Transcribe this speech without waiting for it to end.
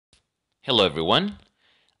Hello everyone.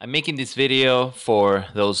 I'm making this video for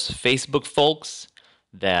those Facebook folks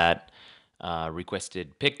that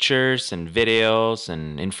requested pictures and videos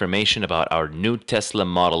and information about our new Tesla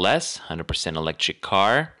Model S 100% electric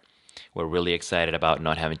car. We're really excited about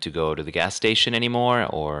not having to go to the gas station anymore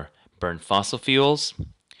or burn fossil fuels.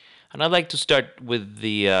 And I'd like to start with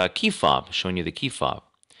the key fob, showing you the key fob.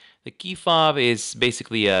 The key fob is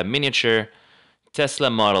basically a miniature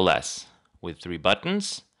Tesla Model S with 3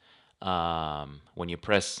 buttons. When you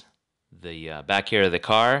press the back here of the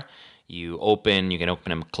car, you can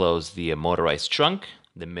open and close the motorized trunk,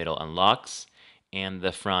 the middle unlocks, and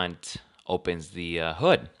the front opens the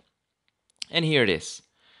hood. And here it is.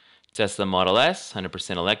 Tesla Model S,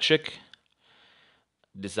 100% electric,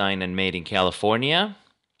 designed and made in California.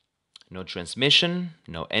 No transmission,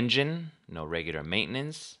 no engine, no regular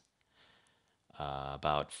maintenance.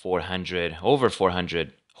 About over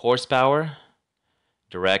 400 horsepower,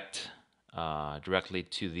 directly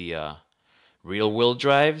to the rear wheel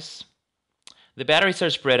drives. The batteries are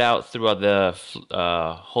spread out throughout the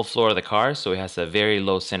whole floor of the car, so it has a very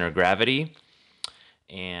low center of gravity,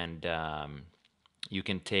 and that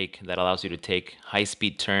allows you to take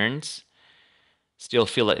high-speed turns, still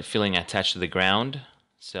feeling attached to the ground.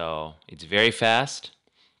 So it's very fast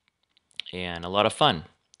and a lot of fun.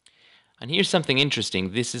 And here's something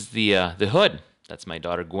interesting. This is the hood. That's my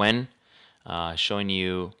daughter Gwen, showing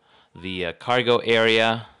you the cargo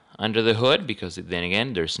area under the hood, because then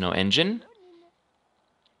again, there's no engine.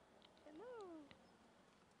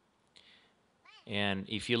 And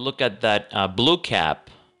if you look at that blue cap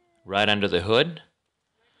right under the hood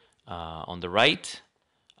on the right,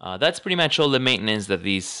 that's pretty much all the maintenance that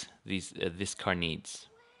this car needs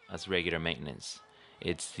as regular maintenance.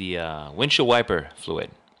 It's the windshield wiper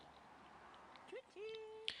fluid.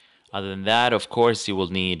 Other than that, of course, you will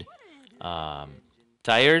need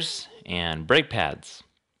tires and brake pads.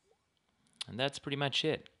 And that's pretty much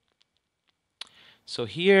it. So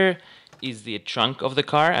here is the trunk of the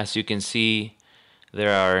car. As you can see,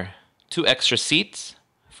 there are 2 extra seats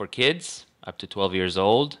for kids up to 12 years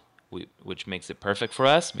old, which makes it perfect for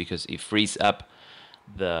us because it frees up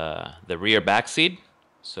the rear back seat,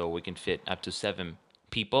 so we can fit up to 7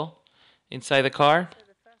 people inside the car.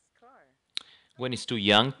 Gwen is too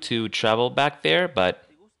young to travel back there, but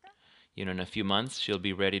in a few months she'll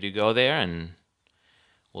be ready to go there, and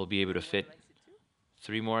we'll be able to fit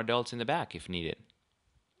 3 more adults in the back if needed.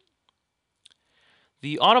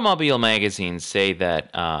 The automobile magazines say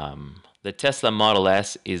that the Tesla Model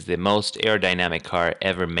S is the most aerodynamic car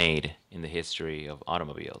ever made in the history of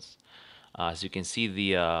automobiles. As you can see,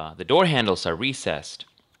 the door handles are recessed.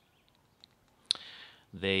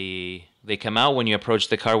 They come out when you approach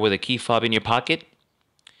the car with a key fob in your pocket,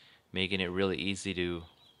 making it really easy to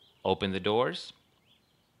open the doors.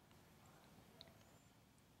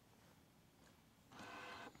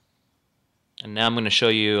 And now I'm going to show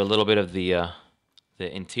you a little bit of the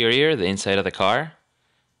interior, the inside of the car.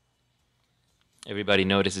 Everybody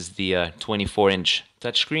notices the 24-inch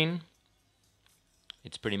touchscreen.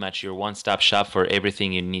 It's pretty much your one-stop shop for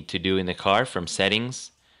everything you need to do in the car, from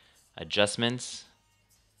settings, adjustments.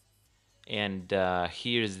 And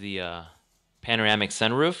here's the panoramic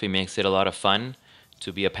sunroof. It makes it a lot of fun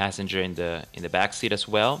to be a passenger in the back seat as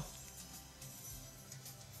well.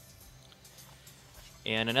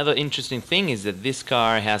 And another interesting thing is that this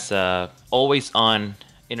car has a always-on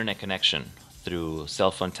internet connection through cell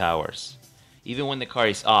phone towers. Even when the car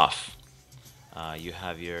is off, you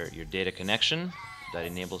have your data connection that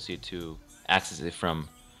enables you to access it from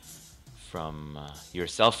your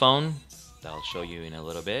cell phone. That I'll show you in a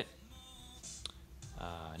little bit.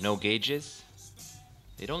 No gauges.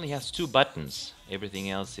 It only has 2 buttons. Everything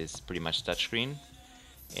else is pretty much touchscreen.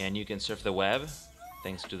 And you can surf the web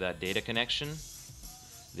thanks to that data connection.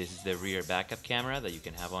 This is the rear backup camera that you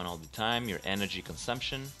can have on all the time, your energy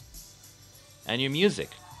consumption, and your music.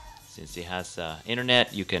 Since it has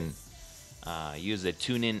internet, you can use the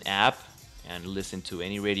TuneIn app and listen to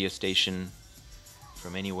any radio station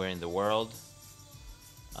from anywhere in the world.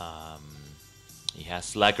 It has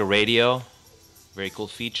Slacker Radio, very cool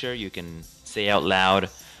feature. You can say out loud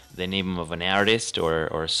the name of an artist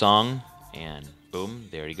or a song, and boom,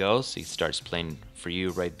 there it goes. It starts playing for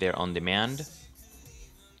you right there on demand.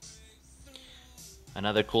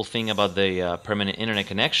 Another cool thing about the permanent internet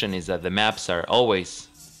connection is that the maps are always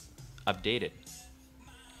updated.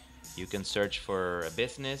 You can search for a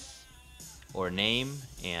business or a name,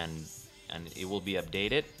 and it will be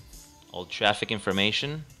updated. All traffic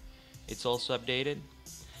information, it's also updated.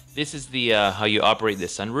 This is the how you operate the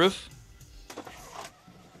sunroof.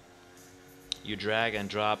 You drag and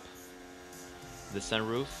drop the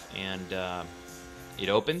sunroof, and it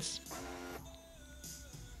opens.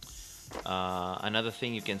 Another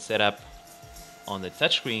thing you can set up on the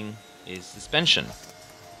touchscreen is suspension.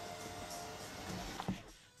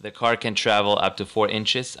 The car can travel up to 4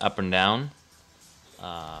 inches up and down,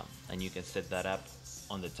 and you can set that up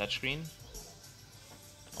on the touchscreen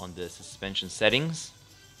on the suspension settings.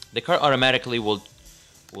 The car automatically will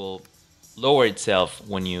lower itself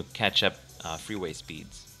when you catch up freeway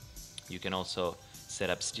speeds. You can also set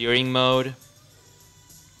up steering mode.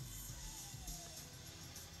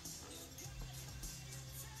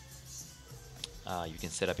 You can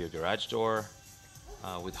set up your garage door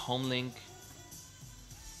with HomeLink.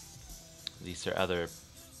 These are other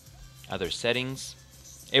settings.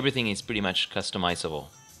 Everything is pretty much customizable.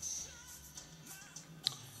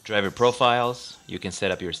 Driver profiles. You can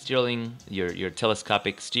set up your steering, your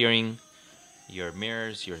telescopic steering, your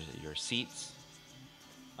mirrors, your seats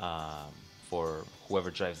for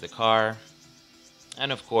whoever drives the car,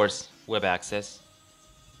 and of course web access.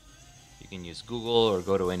 You can use Google or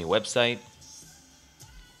go to any website.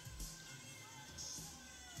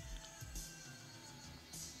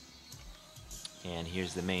 And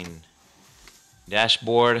here's the main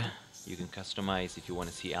dashboard. You can customize if you want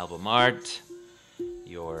to see album art,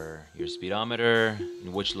 your speedometer,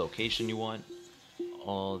 in which location you want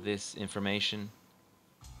all this information.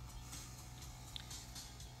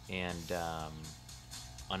 And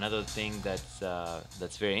another thing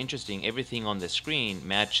that's very interesting, everything on the screen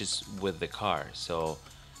matches with the car. So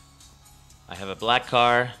I have a black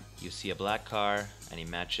car, you see a black car, and it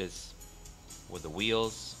matches with the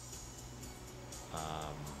wheels.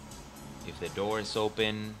 If the door is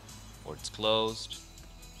open or it's closed.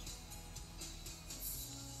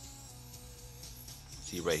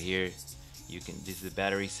 See right here, this is the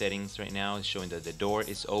battery settings right now. It's showing that the door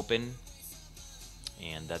is open,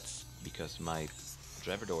 and that's because my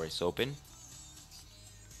driver door is open.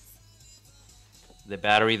 The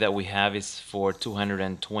battery that we have is for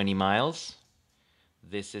 220 miles.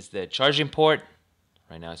 This is the charging port.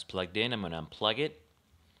 Right now it's plugged in. I'm gonna unplug it.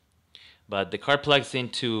 But the car plugs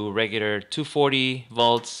into regular 240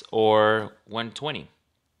 volts or 120,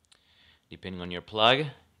 depending on your plug.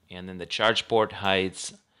 And then the charge port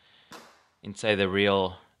hides inside the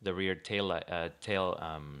rear tail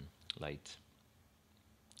light.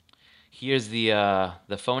 Here's the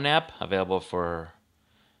phone app available for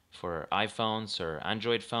iPhones or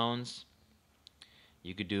Android phones.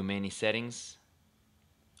 You could do many settings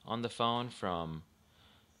on the phone, from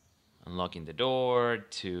unlocking the door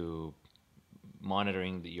to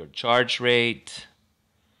monitoring your charge rate,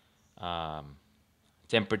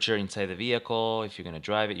 temperature inside the vehicle, if you're going to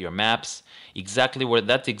drive it, your maps,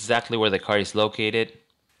 that's exactly where the car is located.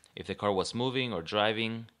 If the car was moving or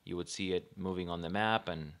driving, you would see it moving on the map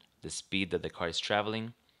and the speed that the car is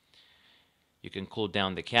traveling. You can cool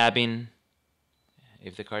down the cabin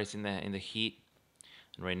if the car is in the heat.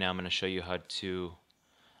 And right now I'm going to show you how to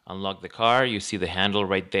unlock the car. You see the handle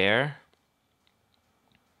right there.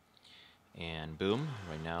 And boom,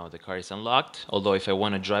 right now the car is unlocked. Although if I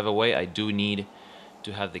want to drive away, I do need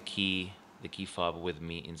to have the key fob with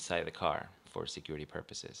me inside the car for security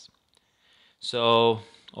purposes. So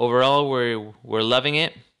overall, we're loving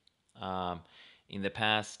it. In the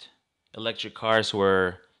past, electric cars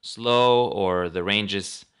were slow or the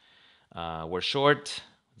ranges were short.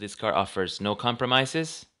 This car offers no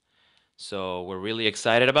compromises. So we're really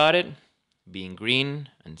excited about it, being green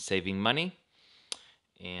and saving money.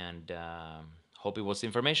 And hope it was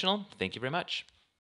informational. Thank you very much.